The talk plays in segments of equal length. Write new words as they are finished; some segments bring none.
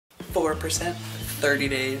4%, 30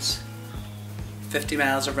 days, 50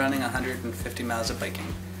 miles of running, 150 miles of biking.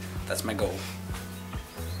 That's my goal.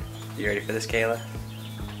 You ready for this, Kayla?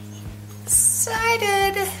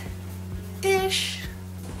 Excited-ish.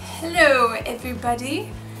 Hello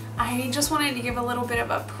everybody. I just wanted to give a little bit of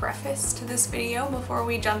a preface to this video before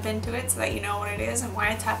we jump into it so that you know what it is and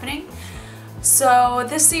why it's happening. So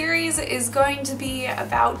this series is going to be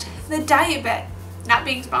about the Diet Bet. Not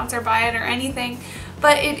being sponsored by it or anything,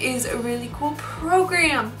 but it is a really cool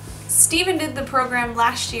program. Steven did the program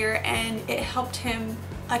last year and it helped him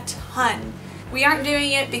a ton. We aren't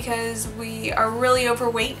doing it because we are really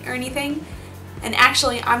overweight or anything, and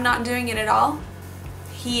actually I'm not doing it at all.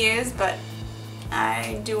 He is, but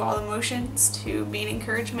I do all the motions to be an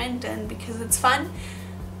encouragement and because it's fun.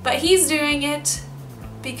 But he's doing it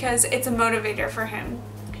because it's a motivator for him.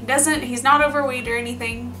 He's not overweight or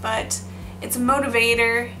anything, but it's a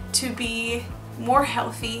motivator to be more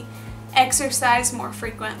healthy, exercise more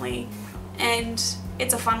frequently, and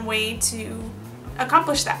it's a fun way to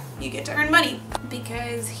accomplish that. You get to earn money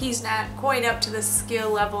because he's not quite up to the skill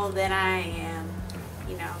level that I am,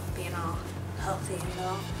 you know, being all healthy and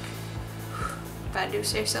all. If I do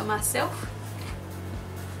say so myself.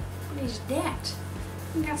 What is that?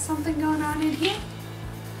 We got something going on in here?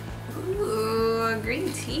 Ooh,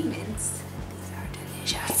 green tea mints. These are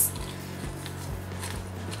delicious.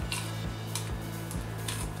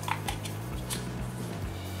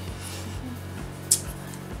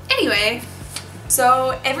 Anyway,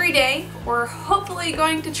 so every day we're hopefully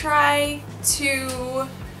going to try to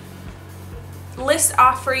list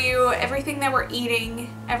off for you everything that we're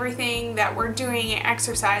eating, everything that we're doing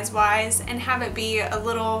exercise-wise, and have it be a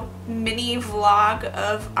little mini vlog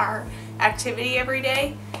of our activity every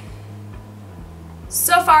day.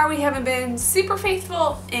 So far we haven't been super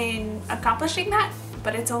faithful in accomplishing that,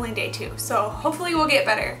 but it's only day 2, so hopefully we'll get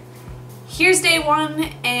better. Here's day 1,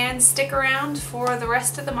 and stick around for the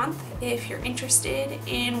rest of the month if you're interested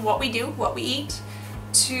in what we do, what we eat,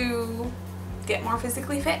 to get more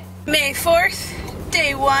physically fit. May 4th,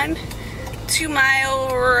 day 1, 2-mile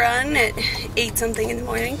run at 8 something in the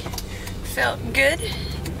morning. Felt good.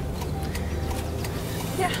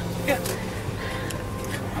 Yeah.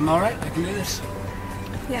 I'm alright, I can do this.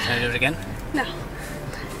 Yeah. Can I do it again? No.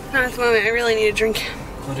 Not at the moment, I really need a drink.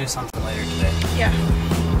 We'll do something later today. Yeah.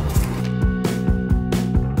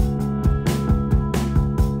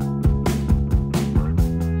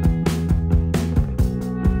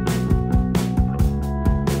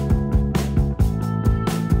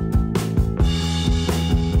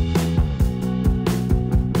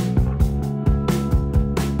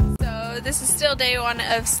 This is still day 1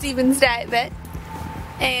 of Steven's Diet Bet,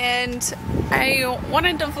 and I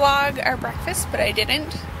wanted to vlog our breakfast, but I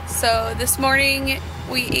didn't. So this morning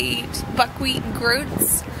we ate buckwheat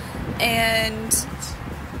groats and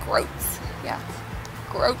groats. Yeah,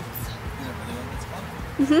 groats.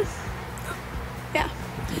 Yeah.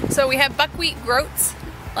 So we have buckwheat groats.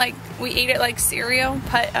 Like, we ate it like cereal,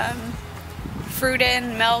 put fruit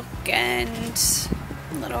in, milk, and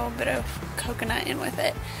a little bit of coconut in with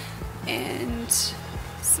it. And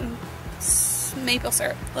some maple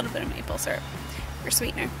syrup, a little bit of maple syrup for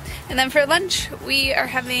sweetener. And then for lunch we are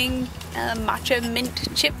having matcha mint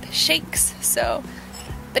chip shakes. So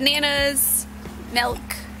bananas, milk,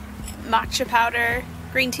 matcha powder,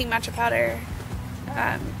 green tea matcha powder,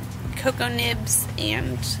 cocoa nibs,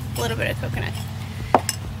 and a little bit of coconut.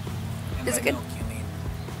 Is it good?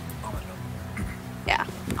 Yeah,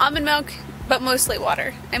 almond milk, but mostly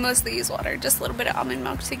water. I mostly use water, just a little bit of almond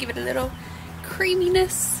milk to give it a little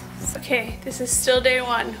creaminess. Okay, this is still day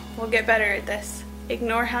 1. We'll get better at this.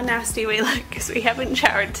 Ignore how nasty we look because we haven't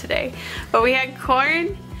showered today. But we had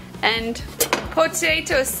corn and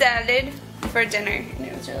potato salad for dinner, and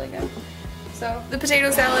it was really good. So the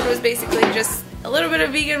potato salad was basically just a little bit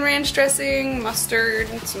of vegan ranch dressing, mustard,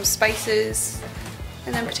 some spices,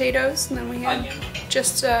 and then potatoes, and then we had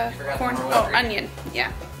just corn. Oh, onion,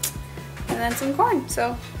 yeah. And then some corn,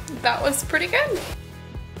 so that was pretty good.